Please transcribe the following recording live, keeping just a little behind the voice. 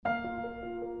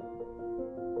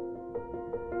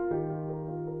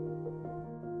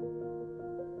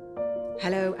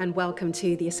Hello and welcome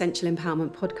to the Essential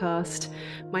Empowerment Podcast.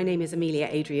 My name is Amelia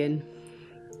Adrian.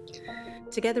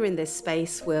 Together in this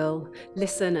space, we'll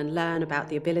listen and learn about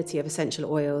the ability of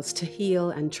essential oils to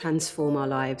heal and transform our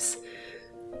lives.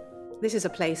 This is a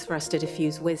place for us to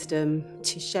diffuse wisdom,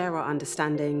 to share our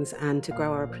understandings, and to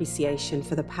grow our appreciation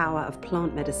for the power of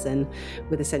plant medicine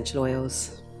with essential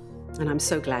oils. And I'm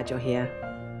so glad you're here.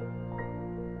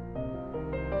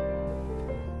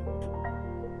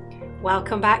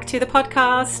 Welcome back to the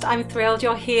podcast. I'm thrilled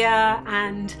you're here,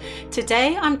 and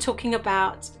today I'm talking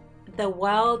about the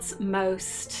world's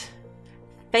most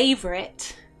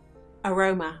favorite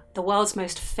aroma, the world's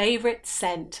most favorite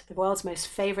scent, the world's most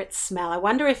favorite smell. I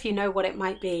wonder if you know what it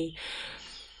might be.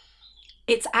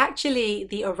 It's actually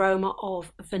the aroma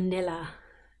of vanilla.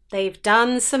 They've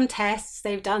done some tests,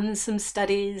 they've done some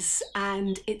studies,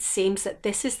 and it seems that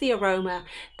this is the aroma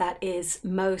that is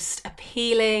most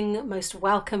appealing, most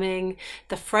welcoming.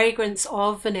 The fragrance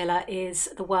of vanilla is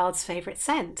the world's favorite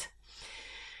scent.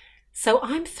 So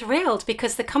I'm thrilled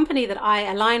because the company that I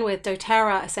align with,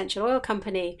 doTERRA Essential Oil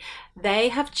Company, they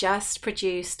have just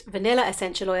produced vanilla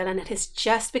essential oil and it has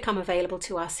just become available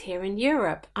to us here in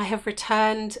Europe. I have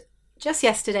returned just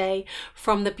yesterday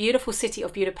from the beautiful city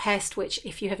of Budapest, which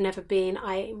if you have never been,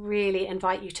 I really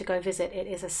invite you to go visit. It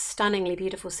is a stunningly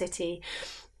beautiful city,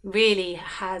 really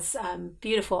has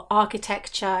beautiful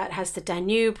architecture. It has the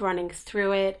Danube running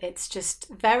through it. It's just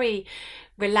very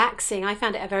relaxing. I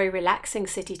found it a very relaxing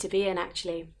city to be in,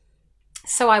 actually.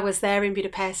 So I was there in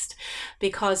Budapest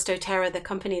because doTERRA, the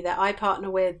company that I partner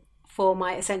with for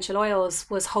my essential oils,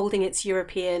 was holding its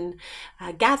European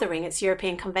gathering, its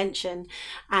European convention.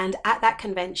 And at that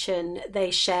convention, they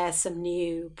share some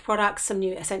new products, some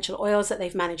new essential oils that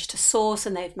they've managed to source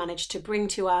and they've managed to bring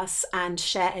to us and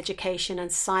share education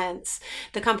and science.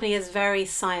 The company is very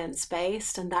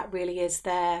science-based, and that really is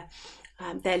their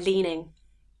leaning.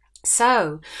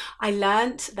 So I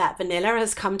learnt that vanilla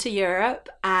has come to Europe,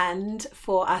 and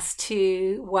for us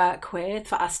to work with,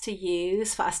 for us to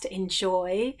use, for us to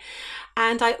enjoy.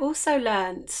 And I also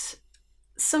learnt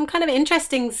some kind of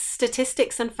interesting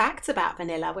statistics and facts about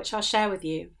vanilla, which I'll share with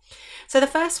you. So the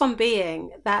first one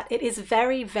being that it is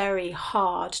very, very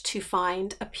hard to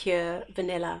find a pure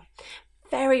vanilla.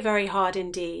 Very, very hard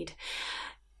indeed.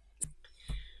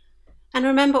 And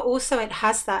remember also it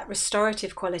has that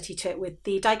restorative quality to it with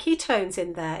the diketones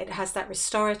in there. It has that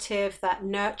restorative, that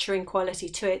nurturing quality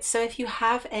to it. So if you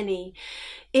have any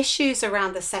issues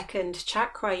around the second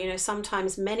chakra,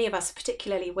 sometimes many of us,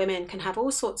 particularly women, can have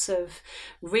all sorts of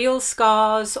real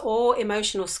scars or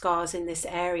emotional scars in this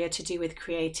area to do with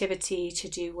creativity, to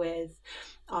do with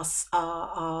our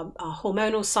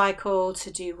hormonal cycle, to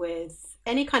do with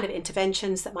any kind of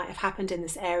interventions that might have happened in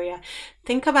this area.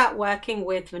 Think about working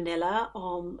with vanilla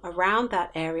around that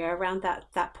area, around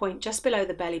that point just below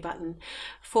the belly button,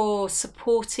 for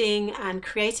supporting and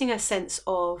creating a sense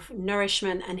of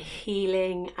nourishment and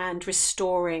healing and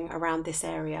restoring around this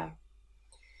area.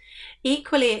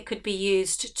 Equally, it could be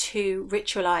used to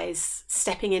ritualize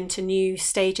stepping into new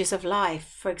stages of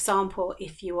life. For example,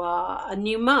 if you are a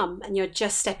new mum and you're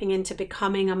just stepping into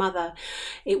becoming a mother,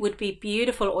 it would be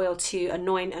beautiful oil to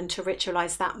anoint and to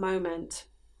ritualize that moment.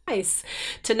 Nice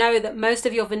to know that most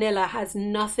of your vanilla has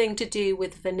nothing to do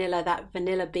with vanilla, that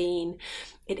vanilla bean.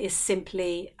 It is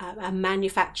simply a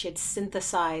manufactured,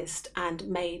 synthesized, and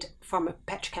made from a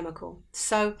petrochemical.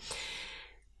 So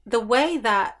the way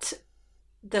that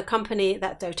the company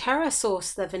that doTERRA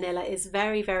sourced the vanilla is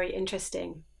very, very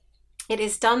interesting. It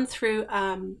is done through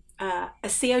a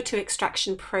CO2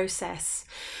 extraction process.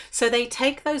 So they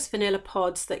take those vanilla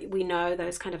pods that we know,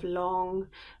 those kind of long,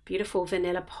 beautiful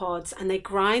vanilla pods, and they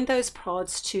grind those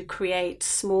pods to create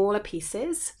smaller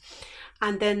pieces.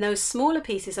 And then those smaller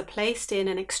pieces are placed in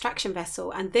an extraction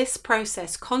vessel, and this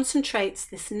process concentrates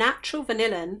this natural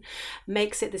vanillin,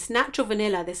 makes it this natural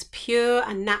vanilla, this pure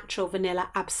and natural vanilla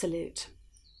absolute.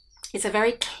 It's a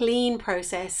very clean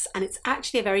process, and it's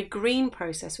actually a very green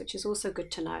process, which is also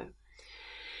good to know.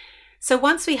 So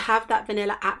once we have that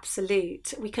vanilla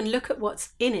absolute, we can look at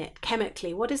what's in it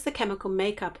chemically. What is the chemical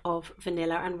makeup of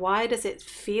vanilla, and why does it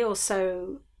feel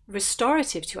so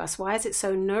restorative to us? Why is it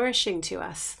so nourishing to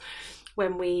us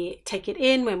when we take it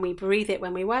in, when we breathe it,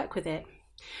 when we work with it?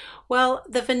 Well,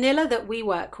 the vanilla that we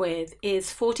work with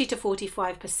is 40 to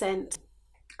 45%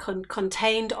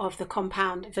 contained of the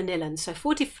compound vanillin. So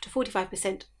 40 to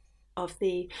 45% of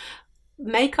the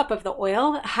makeup of the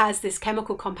oil has this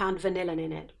chemical compound vanillin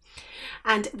in it.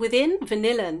 And within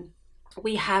vanillin,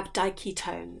 we have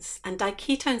diketones, and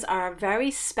diketones are a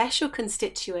very special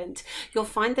constituent. You'll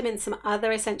find them in some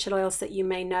other essential oils that you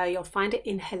may know. You'll find it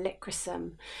in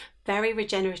helichrysum, very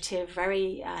regenerative,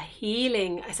 very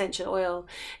healing essential oil,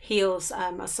 heals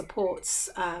or supports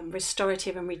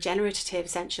restorative and regenerative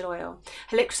essential oil.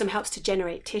 Helichrysum helps to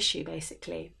generate tissue,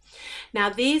 basically. Now,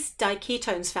 these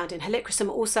diketones found in Helichrysum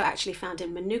are also actually found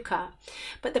in Manuka,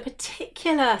 but the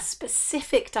particular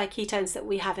specific diketones that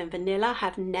we have in vanilla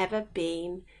have never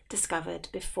been discovered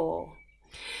before.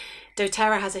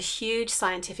 doTERRA has a huge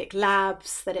scientific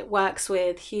labs that it works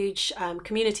with, huge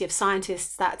community of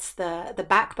scientists. That's the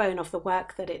backbone of the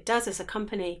work that it does as a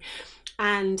company.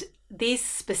 And these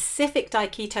specific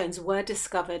diketones were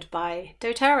discovered by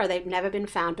doTERRA. They've never been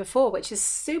found before, which is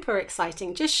super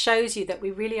exciting. Just shows you that we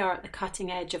really are at the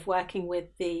cutting edge of working with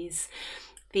these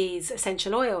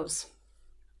essential oils.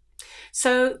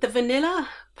 So the vanilla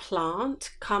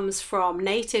plant comes from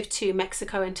native to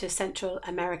Mexico and to Central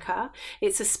America.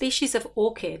 It's a species of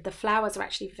orchid. The flowers are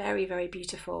actually very, very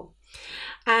beautiful.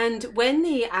 And when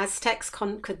the Aztecs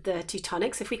conquered the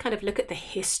Teutonics, if we kind of look at the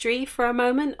history for a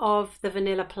moment of the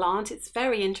vanilla plant, it's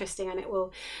very interesting, and it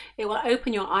will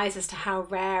open your eyes as to how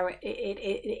rare it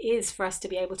is for us to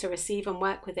be able to receive and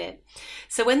work with it.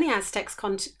 So when the Aztecs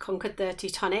conquered the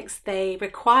Teutonics, they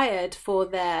required for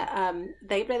their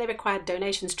they required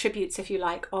donations, tributes, if you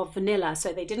like, of vanilla.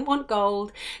 So they didn't want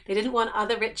gold, they didn't want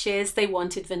other riches, they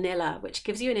wanted vanilla, which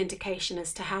gives you an indication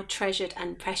as to how treasured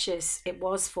and precious it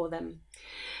was for them.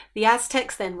 The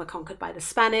Aztecs then were conquered by the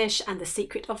Spanish, and the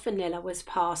secret of vanilla was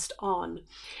passed on.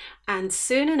 And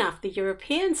soon enough, the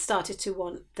Europeans started to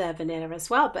want their vanilla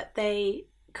as well, but they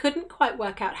couldn't quite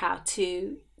work out how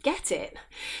to get it.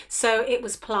 So it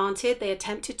was planted. They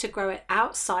attempted to grow it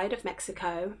outside of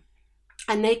Mexico,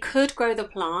 and they could grow the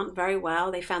plant very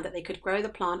well. They found that they could grow the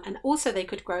plant, and also they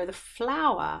could grow the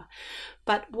flower.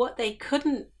 But what they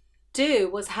couldn't do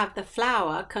was have the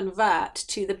flower convert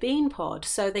to the bean pod.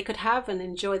 So they could have and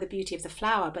enjoy the beauty of the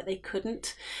flower, but they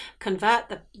couldn't convert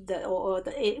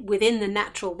within the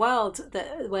natural world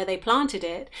where they planted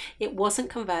it, it wasn't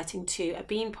converting to a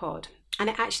bean pod. And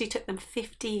it actually took them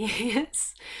 50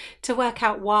 years to work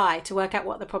out why, to work out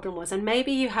what the problem was. And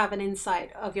maybe you have an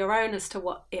insight of your own as to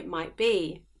what it might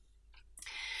be.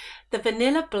 The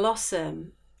vanilla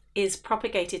blossom is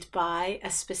propagated by a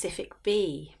specific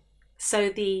bee. So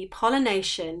the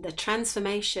pollination, the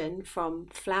transformation from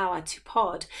flower to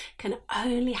pod can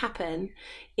only happen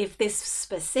if this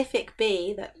specific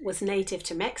bee that was native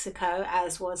to Mexico,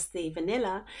 as was the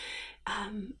vanilla,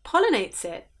 pollinates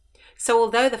it. So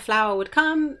although the flower would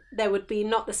come, there would be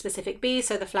not the specific bee,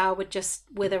 so the flower would just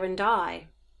wither and die.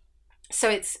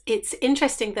 So it's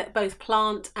interesting that both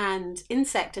plant and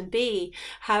insect and bee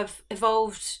have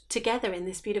evolved together in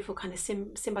this beautiful kind of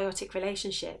symbiotic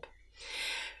relationship.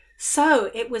 So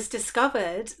it was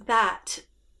discovered that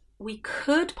we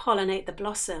could pollinate the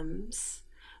blossoms,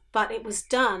 but it was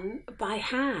done by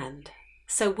hand.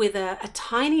 So with a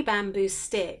tiny bamboo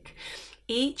stick,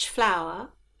 each flower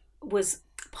was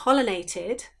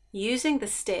pollinated using the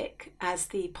stick as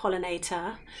the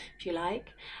pollinator, if you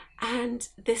like, and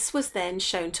this was then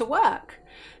shown to work.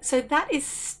 So that is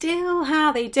still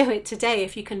how they do it today,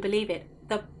 if you can believe it.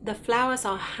 The flowers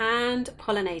are hand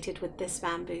pollinated with this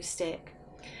bamboo stick.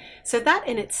 So that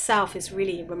in itself is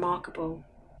really remarkable.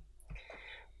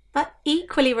 But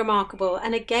equally remarkable,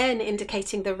 and again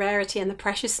indicating the rarity and the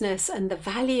preciousness and the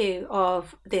value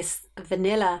of this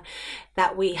vanilla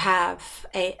that we have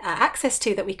access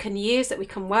to, that we can use, that we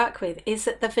can work with, is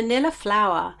that the vanilla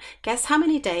flower, guess how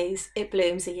many days it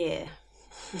blooms a year?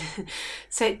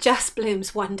 So it just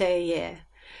blooms one day a year.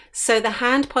 So the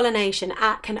hand pollination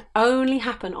can only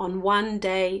happen on one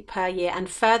day per year, and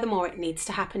furthermore it needs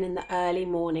to happen in the early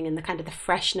morning, in the kind of the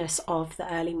freshness of the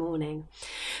early morning.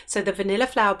 So the vanilla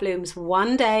flower blooms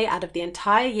one day out of the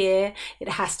entire year. It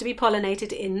has to be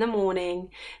pollinated in the morning.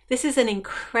 This is an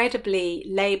incredibly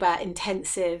labor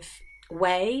intensive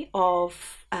way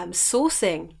of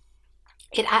sourcing.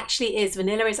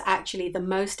 Vanilla is actually the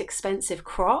most expensive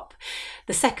crop,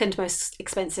 the second most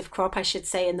expensive crop, I should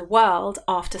say, in the world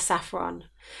after saffron.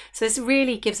 So this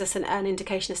really gives us an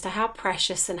indication as to how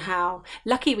precious and how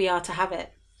lucky we are to have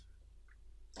it.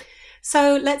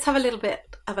 So let's have a little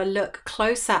bit of a look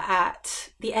closer at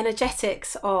the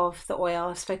energetics of the oil.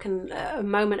 I've spoken a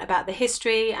moment about the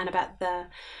history and about the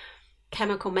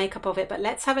chemical makeup of it, but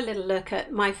let's have a little look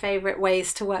at my favorite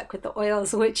ways to work with the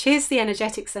oils, which is the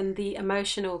energetics and the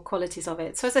emotional qualities of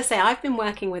it. So as I say, I've been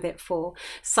working with it for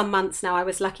some months now. I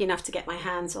was lucky enough to get my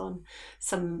hands on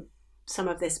some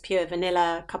of this pure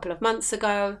vanilla a couple of months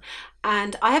ago,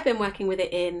 and I have been working with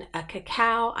it in a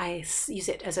cacao. I use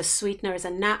it as a sweetener, as a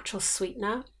natural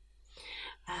sweetener.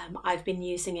 I've been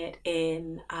using it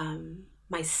in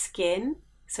my skin.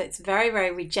 So it's very,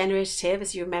 very regenerative,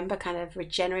 as you remember, kind of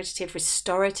regenerative,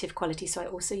 restorative quality. So I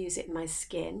also use it in my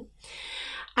skin.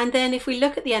 And then if we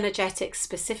look at the energetics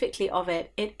specifically of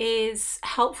it, it is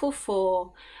helpful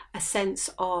for a sense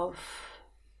of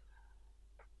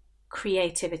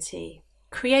creativity.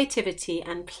 Creativity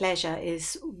and pleasure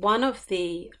is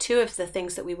two of the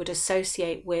things that we would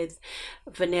associate with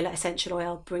vanilla essential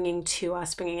oil bringing into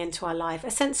our life. A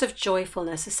sense of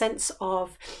joyfulness, a sense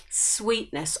of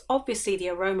sweetness. Obviously the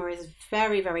aroma is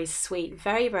very, very sweet,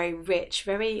 very, very rich,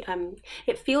 very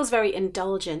it feels very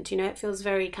indulgent, it feels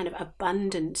very kind of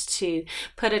abundant to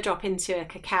put a drop into a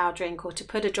cacao drink or to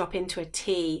put a drop into a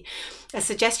tea. A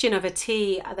suggestion of a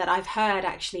tea that I've heard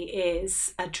actually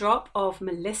is a drop of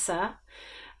Melissa,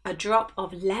 a drop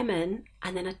of lemon,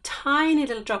 and then a tiny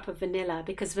little drop of vanilla,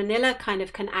 because vanilla kind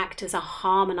of can act as a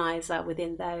harmonizer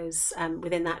within those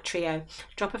within that trio.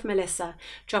 Drop of Melissa,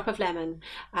 drop of lemon,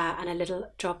 and a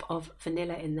little drop of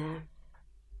vanilla in there.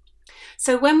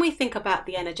 So when we think about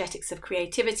the energetics of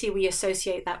creativity, we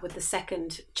associate that with the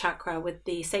second chakra, with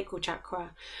the sacral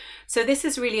chakra. So this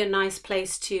is really a nice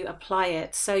place to apply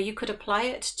it. So you could apply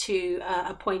it to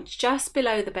a point just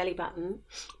below the belly button,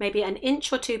 maybe an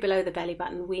inch or two below the belly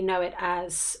button. We know it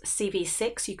as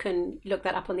CV6. You can look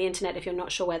that up on the internet if you're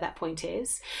not sure where that point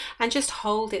is, and just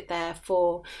hold it there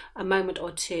for a moment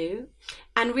or two.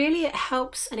 And really it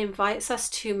helps and invites us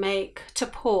to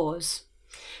pause,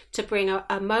 to bring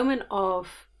a moment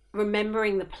of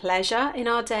remembering the pleasure in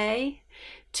our day,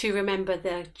 to remember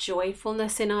the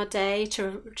joyfulness in our day,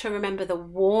 to remember the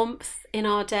warmth in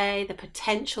our day, the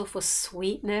potential for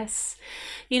sweetness.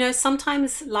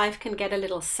 Sometimes life can get a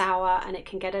little sour and it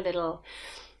can get a little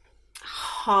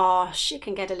harsh, it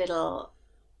can get a little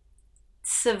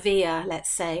severe,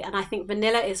 let's say. And I think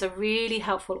vanilla is a really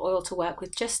helpful oil to work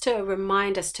with, just to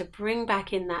remind us to bring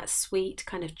back in that sweet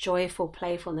kind of joyful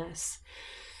playfulness.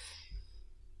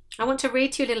 I want to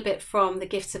read to you a little bit from the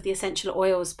Gifts of the Essential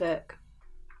Oils book.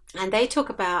 And they talk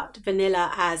about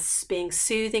vanilla as being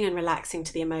soothing and relaxing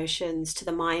to the emotions, to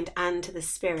the mind, and to the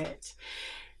spirit.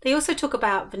 They also talk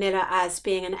about vanilla as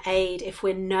being an aid if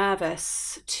we're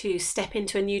nervous to step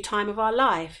into a new time of our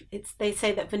life. They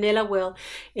say that vanilla will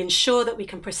ensure that we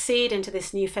can proceed into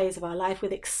this new phase of our life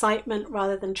with excitement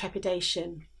rather than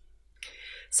trepidation.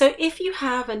 So if you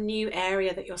have a new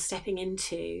area that you're stepping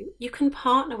into, you can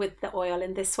partner with the oil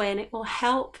in this way, and it will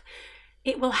help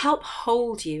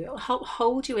hold you. It will help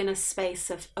hold you in a space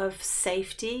of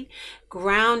safety,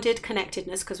 grounded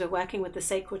connectedness, because we're working with the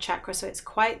sacral chakra, so it's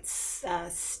quite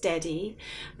steady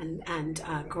and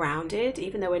grounded.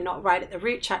 Even though we're not right at the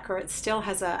root chakra, it still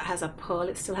has a pull,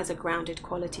 it still has a grounded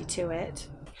quality to it.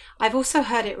 I've also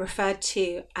heard it referred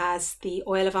to as the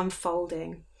oil of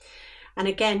unfolding. And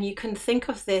again, you can think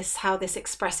of how this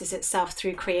expresses itself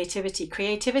through creativity.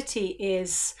 Creativity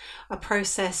is a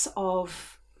process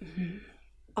of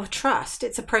trust.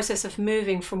 It's a process of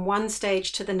moving from one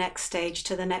stage to the next stage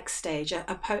to the next stage,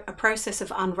 a process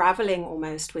of unraveling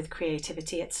almost with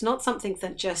creativity. It's not something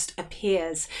that just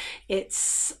appears. I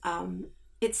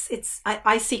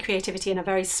see creativity in a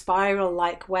very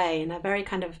spiral-like way, in a very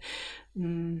kind of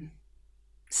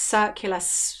circular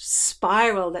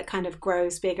spiral that kind of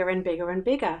grows bigger and bigger and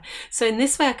bigger. So in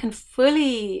this way, I can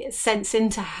fully sense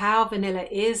into how vanilla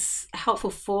is helpful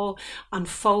for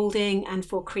unfolding and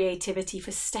for creativity,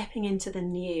 for stepping into the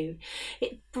new.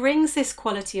 It brings this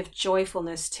quality of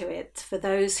joyfulness to it for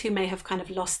those who may have kind of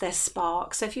lost their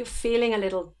spark. So if you're feeling a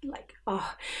little like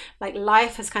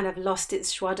life has kind of lost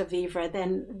its joie de vivre,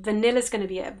 then vanilla is going to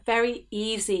be a very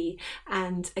easy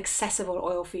and accessible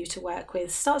oil for you to work with.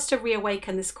 It starts to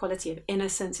reawaken this quality of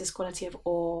innocence, this quality of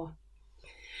awe.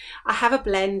 I have a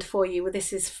blend for you.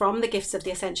 This is from the Gifts of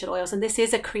the Essential Oils, and this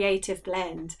is a creative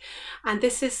blend. And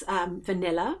this is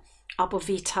vanilla, arbor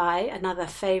vitae, another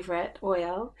favorite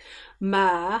oil,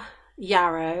 myrrh,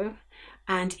 yarrow,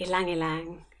 and ylang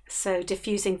ylang. So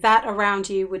diffusing that around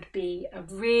you would be a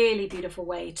really beautiful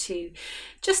way to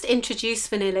just introduce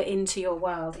vanilla into your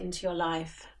world, into your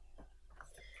life.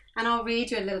 And I'll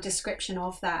read you a little description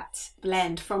of that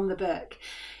blend from the book.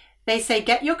 They say,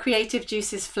 get your creative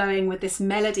juices flowing with this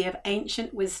melody of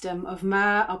ancient wisdom of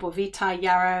myrrh, arbor vitae,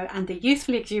 yarrow, and the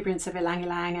youthful exuberance of ylang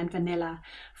ylang and vanilla.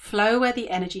 Flow where the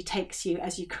energy takes you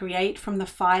as you create from the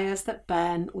fires that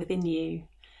burn within you.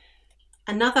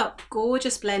 Another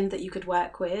gorgeous blend that you could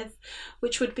work with,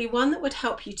 which would be one that would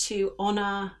help you to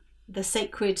honor the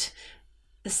sacredness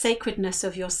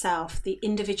of yourself, the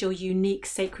individual, unique,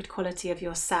 sacred quality of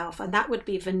yourself. And that would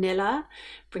be vanilla,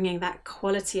 bringing that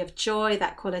quality of joy,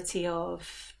 that quality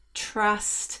of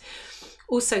trust,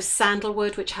 Also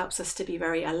sandalwood, which helps us to be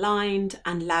very aligned,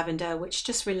 and lavender, which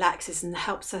just relaxes and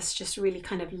helps us just really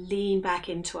kind of lean back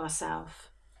into ourselves.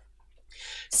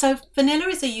 So vanilla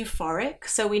is a euphoric.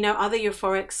 So we know other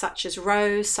euphorics such as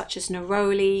rose, such as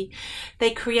neroli,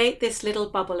 they create this little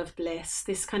bubble of bliss,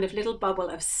 this kind of little bubble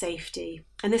of safety.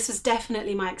 And this is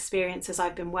definitely my experience as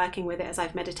I've been working with it, as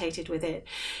I've meditated with it.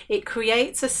 It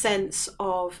creates a sense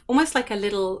of almost like a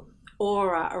little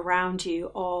aura around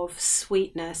you of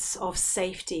sweetness, of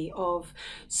safety, of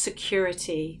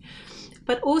security.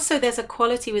 But also there's a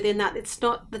quality within that that's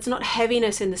not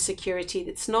heaviness in the security.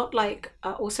 It's not like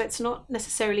also it's not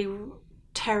necessarily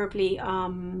terribly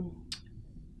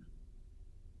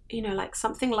like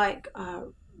something like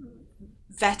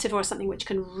vetiver or something which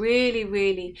can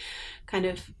really kind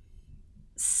of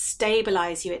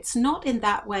stabilize you. It's not in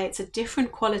that way. It's a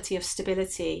different quality of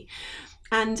stability.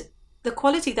 And the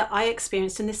quality that I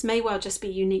experienced, and this may well just be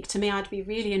unique to me, I'd be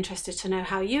really interested to know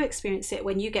how you experience it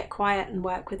when you get quiet and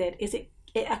work with it. Is it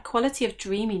a quality of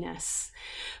dreaminess?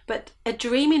 But a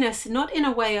dreaminess not in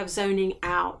a way of zoning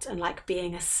out and like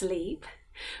being asleep,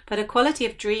 but a quality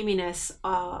of dreaminess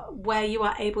where you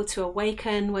are able to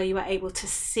awaken, where you are able to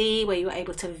see, where you are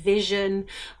able to vision,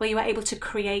 where you are able to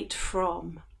create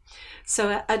from.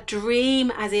 So a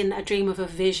dream as in a dream of a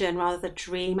vision rather than a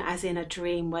dream as in a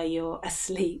dream where you're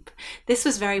asleep. This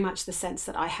was very much the sense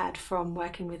that I had from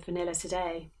working with vanilla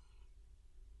today.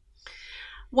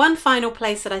 One final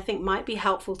place that I think might be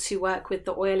helpful to work with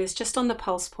the oil is just on the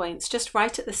pulse points, just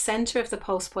right at the center of the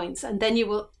pulse points, and then you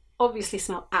will obviously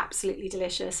smell absolutely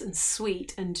delicious and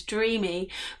sweet and dreamy,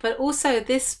 but also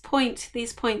these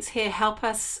points here help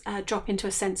us drop into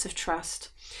a sense of trust.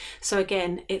 So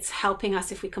again, it's helping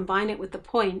us, if we combine it with the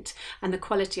point and the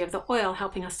quality of the oil,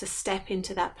 helping us to step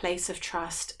into that place of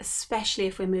trust, especially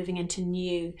if we're moving into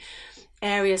new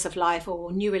areas of life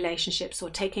or new relationships or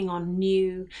taking on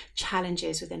new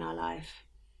challenges within our life.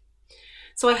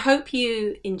 So I hope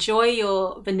you enjoy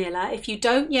your vanilla. If you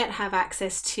don't yet have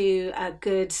access to a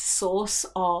good source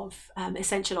of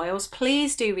essential oils,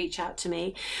 please do reach out to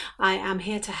me. I am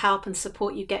here to help and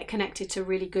support you get connected to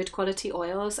really good quality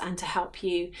oils and to help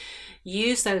you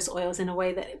use those oils in a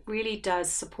way that really does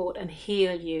support and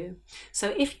heal you.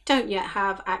 So if you don't yet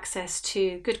have access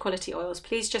to good quality oils,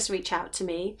 please just reach out to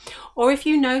me. Or if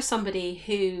you know somebody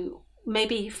who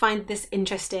maybe find this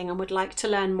interesting and would like to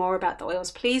learn more about the oils,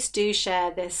 please do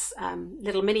share this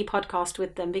little mini podcast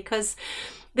with them, because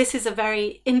this is a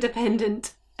very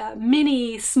independent,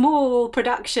 small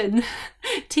production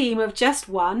team of just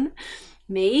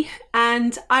me,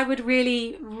 and I would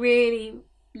really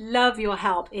love your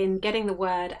help in getting the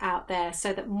word out there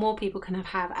so that more people can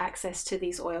have access to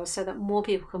these oils, so that more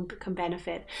people can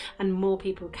benefit and more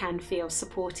people can feel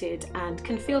supported and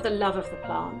can feel the love of the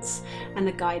plants and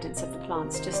the guidance of the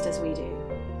plants just as we do.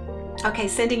 Okay,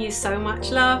 sending you so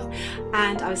much love,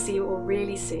 and I'll see you all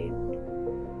really soon.